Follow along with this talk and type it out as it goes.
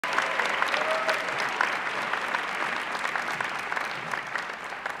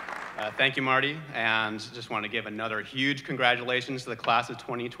Thank you, Marty, and just want to give another huge congratulations to the class of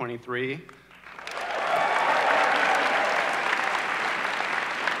 2023.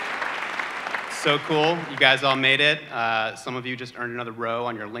 So cool, you guys all made it. Some of you just earned another row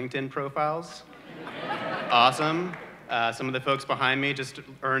on your LinkedIn profiles. Awesome. Some of the folks behind me just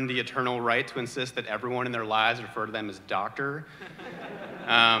earned the eternal right to insist that everyone in their lives refer to them as doctor.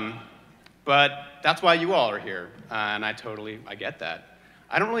 But that's why you all are here, and I get that.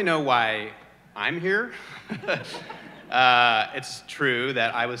 I don't really know why I'm here. It's true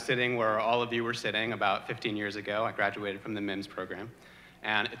that I was sitting where all of you were sitting about 15 years ago. I graduated from the MIMS program.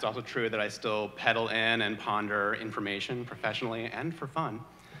 And it's also true that I still pedal in and ponder information professionally and for fun.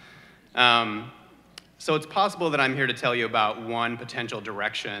 So it's possible that I'm here to tell you about one potential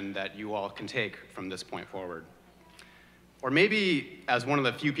direction that you all can take from this point forward. Or maybe as one of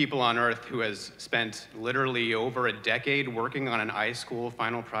the few people on Earth who has spent literally over a decade working on an iSchool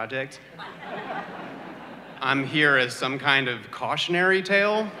final project, I'm here as some kind of cautionary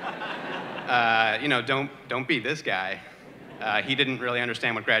tale. Don't be this guy. He didn't really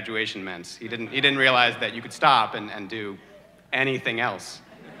understand what graduation meant. He didn't realize that you could stop and do anything else.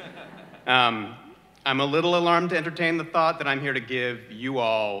 I'm a little alarmed to entertain the thought that I'm here to give you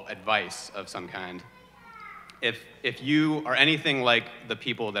all advice of some kind. If you are anything like the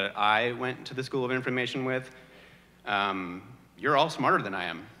people that I went to the School of Information with, you're all smarter than I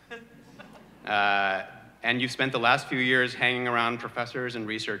am. And you've spent the last few years hanging around professors and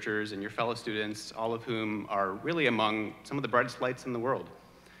researchers and your fellow students, all of whom are really among some of the brightest lights in the world.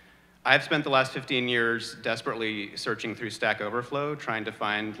 I've spent the last 15 years desperately searching through Stack Overflow, trying to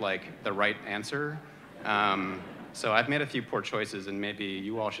find the right answer. So I've made a few poor choices, and maybe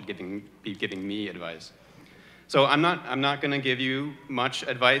you all should be giving me advice. So I'm not going to give you much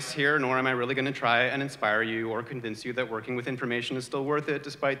advice here, nor am I really going to try and inspire you or convince you that working with information is still worth it,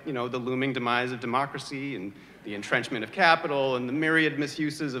 despite the looming demise of democracy and the entrenchment of capital and the myriad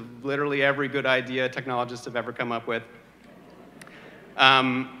misuses of literally every good idea technologists have ever come up with.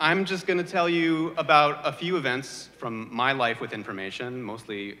 I'm just going to tell you about a few events from my life with information,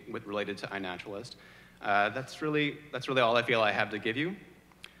 mostly related to iNaturalist. That's really all I feel I have to give you.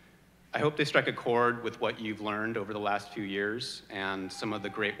 I hope they strike a chord with what you've learned over the last few years and some of the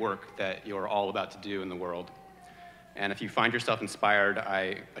great work that you're all about to do in the world. And if you find yourself inspired,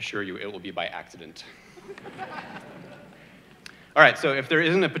 I assure you it will be by accident. All right, so if there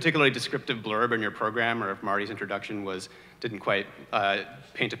isn't a particularly descriptive blurb in your program, or if Marty's introduction didn't quite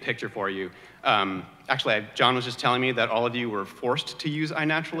paint a picture for you, actually, John was just telling me that all of you were forced to use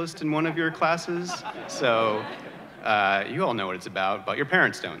iNaturalist in one of your classes. So you all know what it's about, but your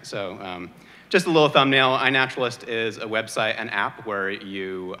parents don't. So just a little thumbnail. iNaturalist is a website and app where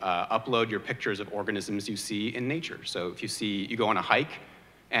you upload your pictures of organisms you see in nature. So if you go on a hike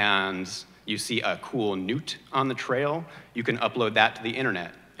and you see a cool newt on the trail, you can upload that to the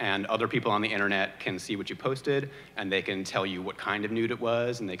internet. And other people on the internet can see what you posted, and they can tell you what kind of newt it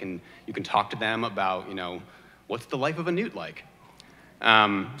was, and you can talk to them about, what's the life of a newt like?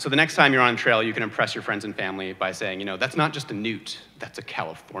 So the next time you're on a trail, you can impress your friends and family by saying, that's not just a newt, that's a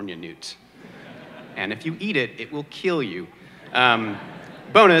California newt. And if you eat it, it will kill you.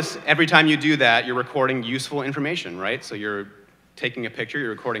 Bonus, every time you do that, you're recording useful information, right? So you're taking a picture, you're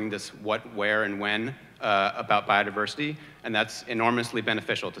recording this what, where, and when about biodiversity, and that's enormously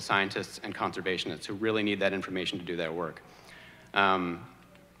beneficial to scientists and conservationists who really need that information to do their work.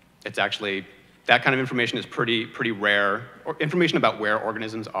 It's actually, that kind of information is pretty rare. Information about where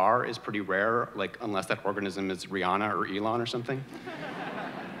organisms are is pretty rare, unless that organism is Rihanna or Elon or something.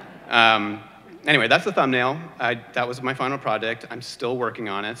 Anyway, that's the thumbnail. That was my final project. I'm still working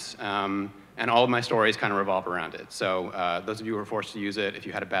on it. And all of my stories kind of revolve around it. So those of you who were forced to use it, if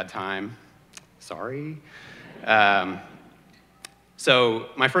you had a bad time, sorry. So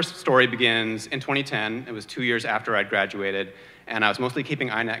my first story begins in 2010. It was 2 years after I'd graduated, and I was mostly keeping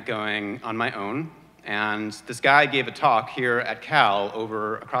iNet going on my own. And this guy gave a talk here at Cal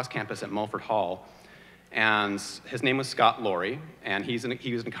across campus at Mulford Hall. And his name was Scott Laurie, and he was an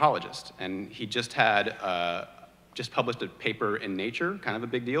ecologist. And he just published a paper in Nature, kind of a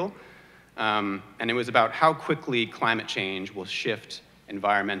big deal. And it was about how quickly climate change will shift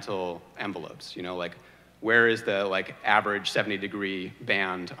environmental envelopes. Where is the average 70-degree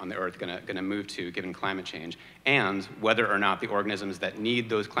band on the Earth gonna move to given climate change, and whether or not the organisms that need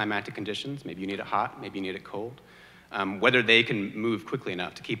those climatic conditions, maybe you need it hot, maybe you need it cold, whether they can move quickly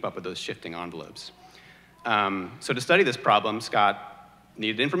enough to keep up with those shifting envelopes. So to study this problem, Scott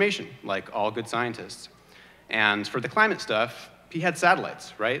needed information, like all good scientists. And for the climate stuff, he had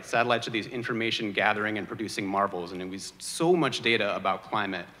satellites, right? Satellites are these information gathering and producing marvels, and it was so much data about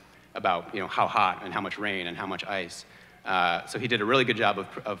climate about how hot and how much rain and how much ice. So he did a really good job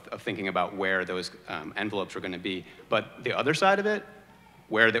of thinking about where those envelopes were going to be. But the other side of it,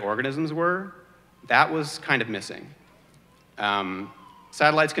 where the organisms were, that was kind of missing.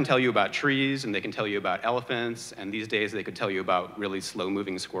 Satellites can tell you about trees, and they can tell you about elephants, and these days they could tell you about really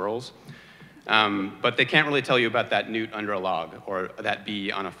slow-moving squirrels. But they can't really tell you about that newt under a log or that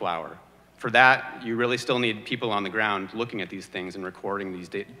bee on a flower. For that, you really still need people on the ground looking at these things and recording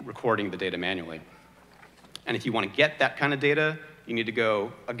the data manually. And if you want to get that kind of data, you need to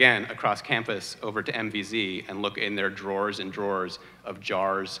go, again, across campus over to MVZ and look in their drawers and drawers of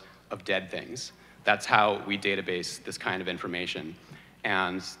jars of dead things. That's how we database this kind of information.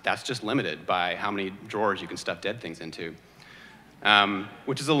 And that's just limited by how many drawers you can stuff dead things into.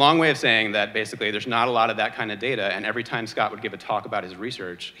 Which is a long way of saying that basically there's not a lot of that kind of data, and every time Scott would give a talk about his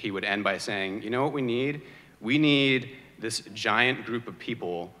research, he would end by saying, you know what we need? We need this giant group of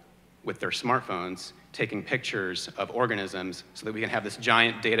people with their smartphones taking pictures of organisms so that we can have this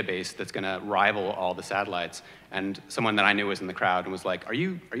giant database that's going to rival all the satellites. And someone that I knew was in the crowd and was like, are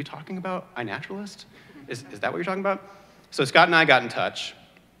you talking about iNaturalist? Is that what you're talking about? So Scott and I got in touch,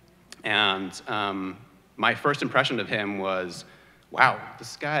 and my first impression of him was, wow,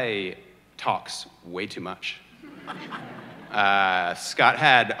 this guy talks way too much. Scott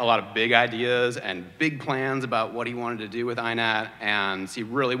had a lot of big ideas and big plans about what he wanted to do with iNat, and he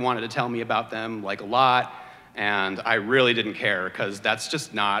really wanted to tell me about them like a lot, and I really didn't care, because that's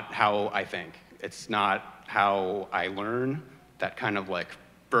just not how I think. It's not how I learn, that kind of like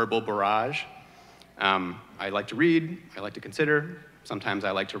verbal barrage. I like to read, I like to consider, sometimes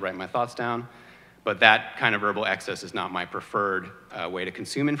I like to write my thoughts down, but that kind of verbal excess is not my preferred way to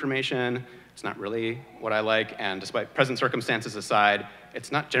consume information. It's not really what I like, and despite present circumstances aside,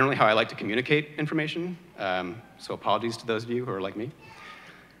 it's not generally how I like to communicate information, so apologies to those of you who are like me.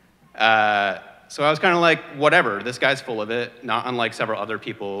 So I was kind of like, whatever, this guy's full of it, not unlike several other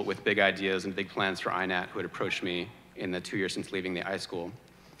people with big ideas and big plans for iNat who had approached me in the 2 years since leaving the I School.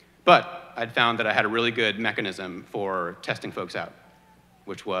 But I'd found that I had a really good mechanism for testing folks out,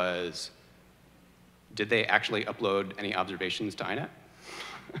 which was, did they actually upload any observations to iNat?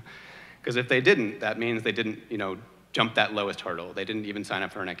 Because if they didn't, that means they didn't, jump that lowest hurdle. They didn't even sign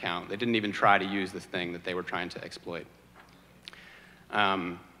up for an account. They didn't even try to use this thing that they were trying to exploit.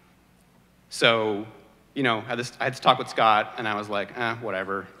 So, I had this talk with Scott, and I was like,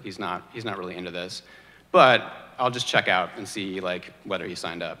 whatever. He's not really into this, but I'll just check out and see whether he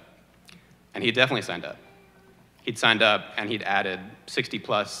signed up. And he definitely signed up. He'd signed up, and he'd added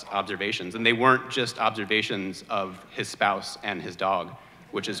 60+ observations, and they weren't just observations of his spouse and his dog,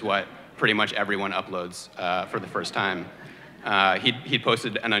 which is what pretty much everyone uploads for the first time. He'd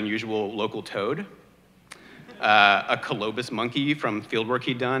posted an unusual local toad, a colobus monkey from fieldwork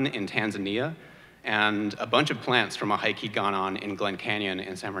he'd done in Tanzania, and a bunch of plants from a hike he'd gone on in Glen Canyon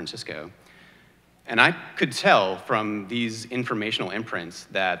in San Francisco. And I could tell from these informational imprints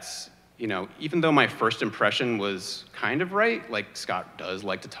that, even though my first impression was kind of right, like Scott does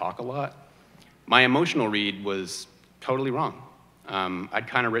like to talk a lot, my emotional read was totally wrong. I'd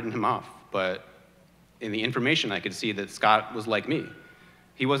kind of written him off, but in the information I could see that Scott was like me.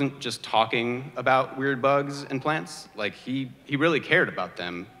 He wasn't just talking about weird bugs and plants, he really cared about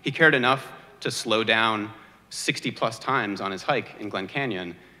them. He cared enough to slow down 60+ times on his hike in Glen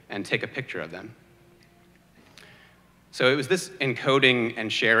Canyon and take a picture of them. So it was this encoding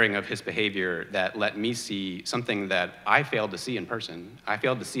and sharing of his behavior that let me see something that I failed to see in person. I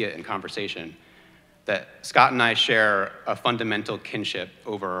failed to see it in conversation, that Scott and I share a fundamental kinship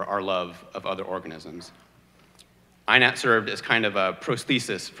over our love of other organisms. iNat served as kind of a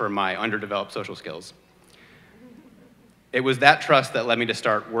prosthesis for my underdeveloped social skills. It was that trust that led me to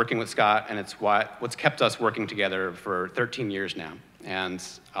start working with Scott, and it's what's kept us working together for 13 years now. And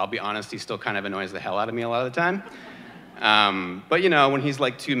I'll be honest, he still kind of annoys the hell out of me a lot of the time. But when he's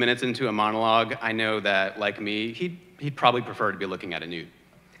 2 minutes into a monologue, I know that, like me, he'd probably prefer to be looking at a newt.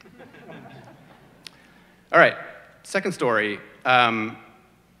 All right, second story.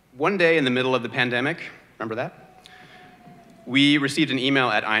 One day in the middle of the pandemic, remember that? We received an email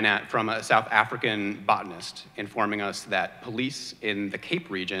at iNat from a South African botanist informing us that police in the Cape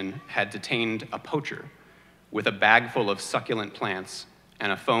region had detained a poacher with a bag full of succulent plants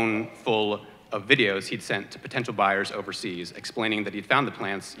and a phone full of videos he'd sent to potential buyers overseas explaining that he'd found the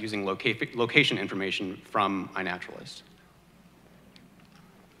plants using location information from iNaturalist.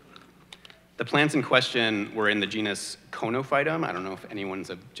 The plants in question were in the genus Conophytum. I don't know if anyone's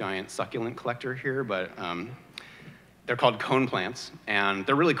a giant succulent collector here, but they're called cone plants, and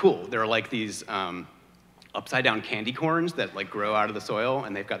they're really cool. They're like these upside down candy corns that like grow out of the soil,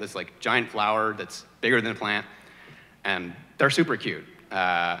 and they've got this like giant flower that's bigger than a plant, and they're super cute.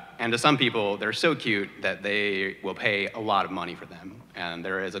 And to some people, they're so cute that they will pay a lot of money for them, and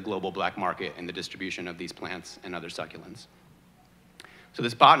there is a global black market in the distribution of these plants and other succulents. So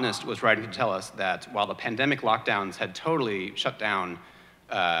this botanist was writing to tell us that while the pandemic lockdowns had totally shut down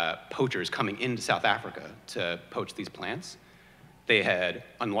poachers coming into South Africa to poach these plants, they had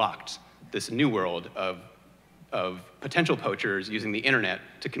unlocked this new world of potential poachers using the internet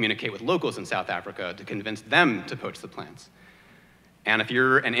to communicate with locals in South Africa to convince them to poach the plants. And if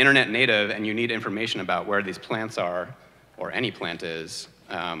you're an internet native and you need information about where these plants are, or any plant is,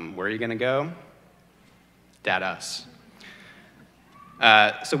 where are you gonna go? us.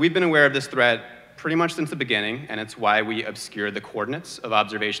 So we've been aware of this threat pretty much since the beginning, and it's why we obscured the coordinates of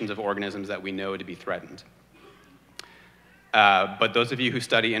observations of organisms that we know to be threatened. But those of you who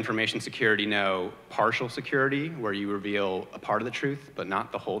study information security know partial security, where you reveal a part of the truth, but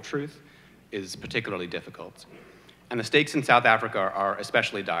not the whole truth, is particularly difficult. And the stakes in South Africa are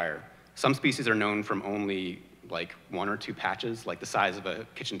especially dire. Some species are known from only like 1 or 2 patches, like the size of a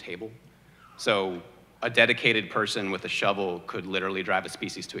kitchen table. So a dedicated person with a shovel could literally drive a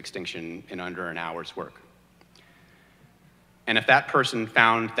species to extinction in under an hour's work. And if that person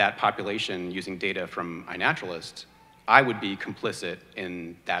found that population using data from iNaturalist, I would be complicit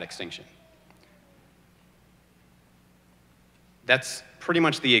in that extinction. That's pretty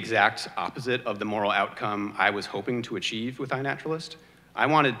much the exact opposite of the moral outcome I was hoping to achieve with iNaturalist. I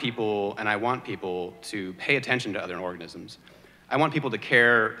wanted people, and I want people, to pay attention to other organisms. I want people to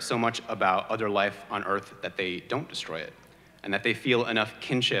care so much about other life on Earth that they don't destroy it, and that they feel enough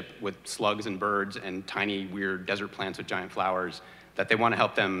kinship with slugs and birds and tiny, weird desert plants with giant flowers that they want to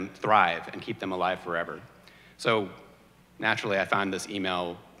help them thrive and keep them alive forever. So naturally, I found this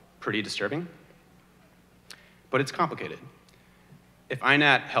email pretty disturbing, but it's complicated. If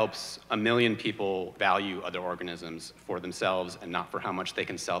iNat helps 1 million people value other organisms for themselves and not for how much they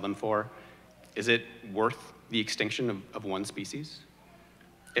can sell them for, is it worth the extinction of one species?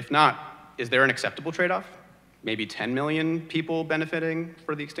 If not, is there an acceptable trade-off? Maybe 10 million people benefiting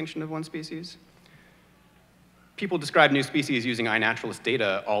for the extinction of one species? People describe new species using iNaturalist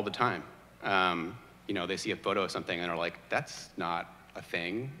data all the time. You know, they see a photo of something and are like, that's not a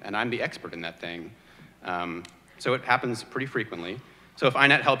thing, and I'm the expert in that thing. So it happens pretty frequently. So if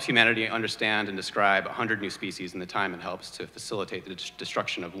iNat helps humanity understand and describe 100 new species in the time it helps to facilitate the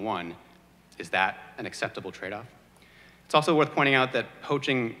destruction of one, is that an acceptable trade-off? It's also worth pointing out that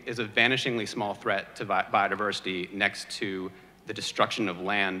poaching is a vanishingly small threat to biodiversity next to the destruction of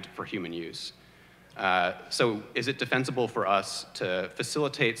land for human use. So is it defensible for us to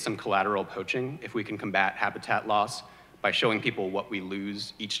facilitate some collateral poaching if we can combat habitat loss by showing people what we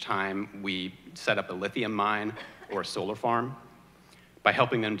lose each time we set up a lithium mine or a solar farm? By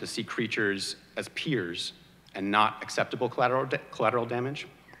helping them to see creatures as peers and not acceptable collateral damage?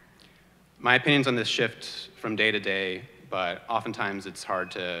 My opinions on this shift from day to day, but oftentimes it's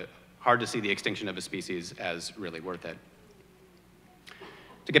hard to see the extinction of a species as really worth it.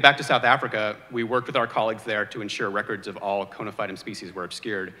 To get back to South Africa, we worked with our colleagues there to ensure records of all conophytum species were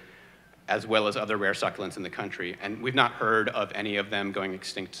obscured, as well as other rare succulents in the country. And we've not heard of any of them going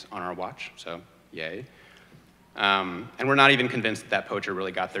extinct on our watch, so yay. And we're not even convinced that poacher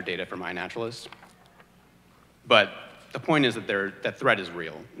really got their data from iNaturalist. But the point is that that threat is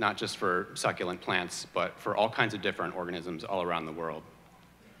real, not just for succulent plants, but for all kinds of different organisms all around the world.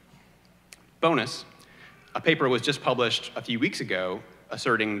 Bonus, a paper was just published a few weeks ago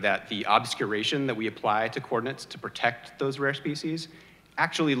asserting that the obscuration that we apply to coordinates to protect those rare species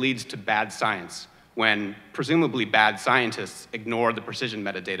actually leads to bad science, when presumably bad scientists ignore the precision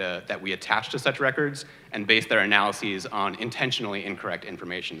metadata that we attach to such records and base their analyses on intentionally incorrect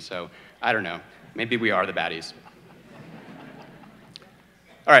information. So I don't know, maybe we are the baddies.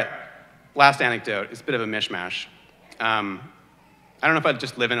 All right, last anecdote. It's a bit of a mishmash. I don't know if I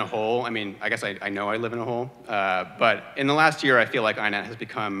just live in a hole. I mean, I guess I know I live in a hole. But in the last year, I feel like iNat has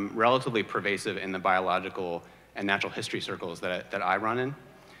become relatively pervasive in the biological and natural history circles that I run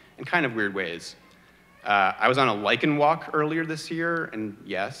in kind of weird ways. I was on a lichen walk earlier this year, and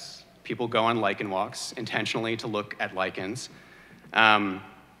yes, people go on lichen walks intentionally to look at lichens. And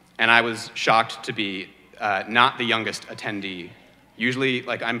I was shocked to be not the youngest attendee. Usually,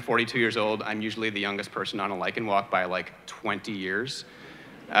 like, I'm 42 years old, I'm usually the youngest person on a lichen walk by like 20 years.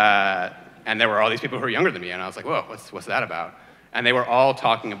 And there were all these people who were younger than me, and I was like, whoa, what's that about? And they were all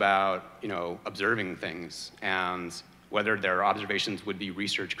talking about, you know, observing things, and whether their observations would be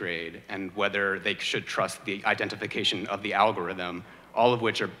research grade, and whether they should trust the identification of the algorithm, all of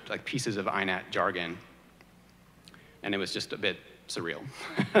which are like pieces of iNat jargon. And it was just a bit surreal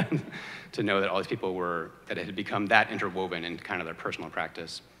to know that all these people that it had become that interwoven in kind of their personal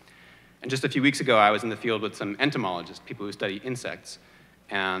practice. And just a few weeks ago, I was in the field with some entomologists, people who study insects.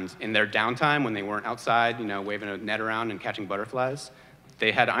 And in their downtime, when they weren't outside, waving a net around and catching butterflies,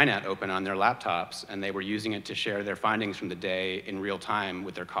 they had iNat open on their laptops, and they were using it to share their findings from the day in real time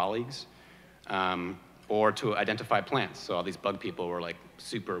with their colleagues, or to identify plants. So all these bug people were like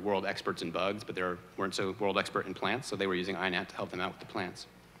super world experts in bugs, but they weren't so world expert in plants, so they were using iNat to help them out with the plants.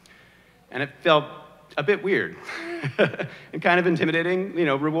 And it felt a bit weird and kind of intimidating,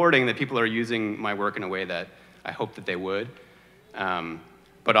 rewarding that people are using my work in a way that I hope that they would.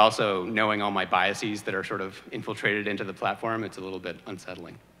 But also knowing all my biases that are sort of infiltrated into the platform, it's a little bit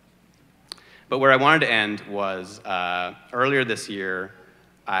unsettling. But where I wanted to end was earlier this year,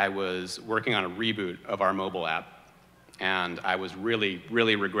 I was working on a reboot of our mobile app, and I was really,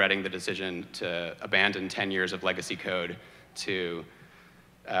 really regretting the decision to abandon 10 years of legacy code to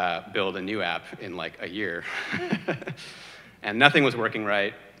build a new app in like a year. And nothing was working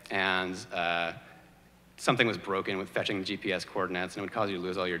right, and something was broken with fetching GPS coordinates, and it would cause you to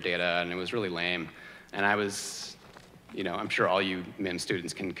lose all your data, and it was really lame. And I was, I'm sure all you MIMS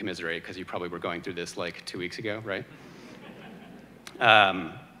students can commiserate, because you probably were going through this like 2 weeks ago, right?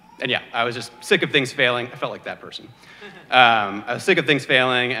 And yeah, I was just sick of things failing. I felt like that person. I was sick of things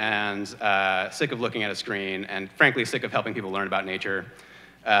failing, and sick of looking at a screen, and frankly, sick of helping people learn about nature.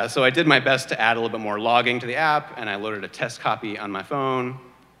 So I did my best to add a little bit more logging to the app, and I loaded a test copy on my phone,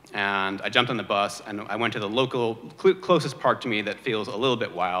 and I jumped on the bus, and I went to the local, closest park to me that feels a little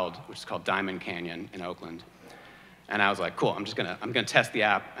bit wild, which is called Diamond Canyon in Oakland. And I was like, cool, I'm gonna test the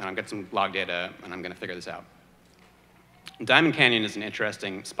app, and I'll get some log data, and I'm gonna figure this out. Diamond Canyon is an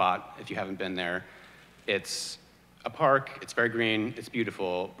interesting spot if you haven't been there. It's a park, it's very green, it's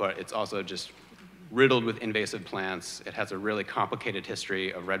beautiful, but it's also just riddled with invasive plants. It has a really complicated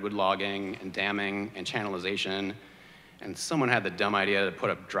history of redwood logging and damming and channelization. And someone had the dumb idea to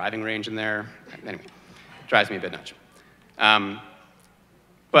put a driving range in there. Anyway, drives me a bit nuts.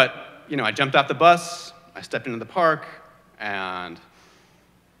 But I jumped off the bus, I stepped into the park, and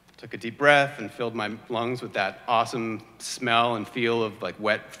took a deep breath and filled my lungs with that awesome smell and feel of like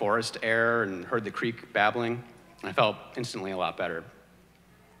wet forest air, and heard the creek babbling. And I felt instantly a lot better.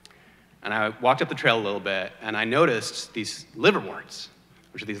 And I walked up the trail a little bit, and I noticed these liverworts,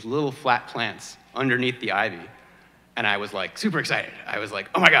 which are these little flat plants underneath the ivy. And I was like super excited. I was like,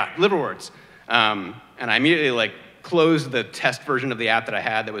 oh my God, liverworts. And I immediately like closed the test version of the app that I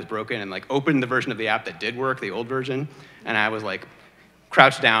had that was broken, and like opened the version of the app that did work, the old version. And I was like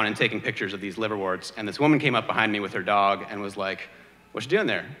crouched down and taking pictures of these liverworts. And this woman came up behind me with her dog and was like, what you doing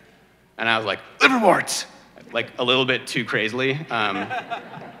there? And I was like, liverworts, like a little bit too crazily.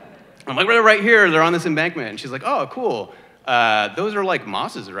 I'm like, they're right here, they're on this embankment. And she's like, oh, cool. Those are like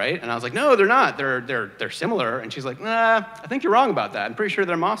mosses, right? And I was like, no, they're not. They're similar. And she's like, nah, I think you're wrong about that. I'm pretty sure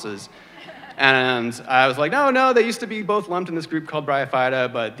they're mosses. And I was like, no, they used to be both lumped in this group called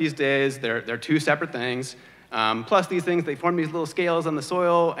Bryophyta, but these days they're two separate things. Plus these things, they form these little scales on the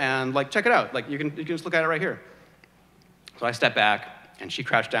soil, and like, check it out. Like, you can just look at it right here. So I stepped back, and she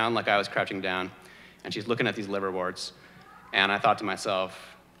crouched down like I was crouching down, and she's looking at these liverworts. And I thought to myself,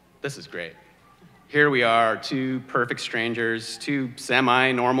 this is great. Here we are, two perfect strangers, two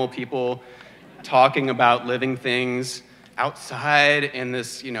semi-normal people talking about living things outside in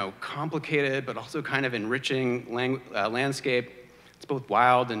this, complicated but also kind of enriching landscape. It's both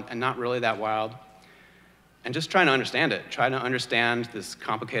wild and not really that wild. And just trying to understand it, trying to understand this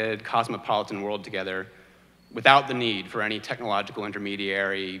complicated cosmopolitan world together without the need for any technological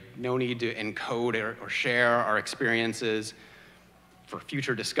intermediary, no need to encode or share our experiences for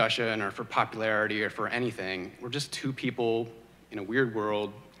future discussion or for popularity or for anything. We're just two people in a weird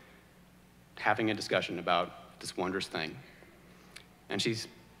world having a discussion about this wondrous thing. And she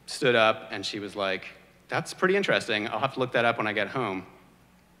stood up and she was like, that's pretty interesting. I'll have to look that up when I get home.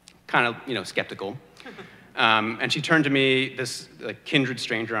 Kind of, skeptical. And she turned to me, this like kindred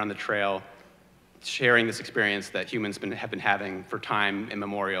stranger on the trail, sharing this experience that humans have been having for time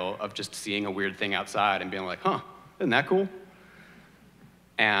immemorial of just seeing a weird thing outside and being like, huh, isn't that cool?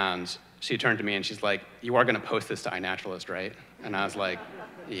 And she turned to me and she's like, you are gonna post this to iNaturalist, right? And I was like,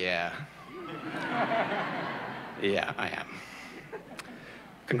 yeah. Yeah, I am.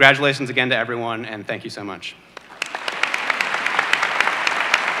 Congratulations again to everyone, and thank you so much.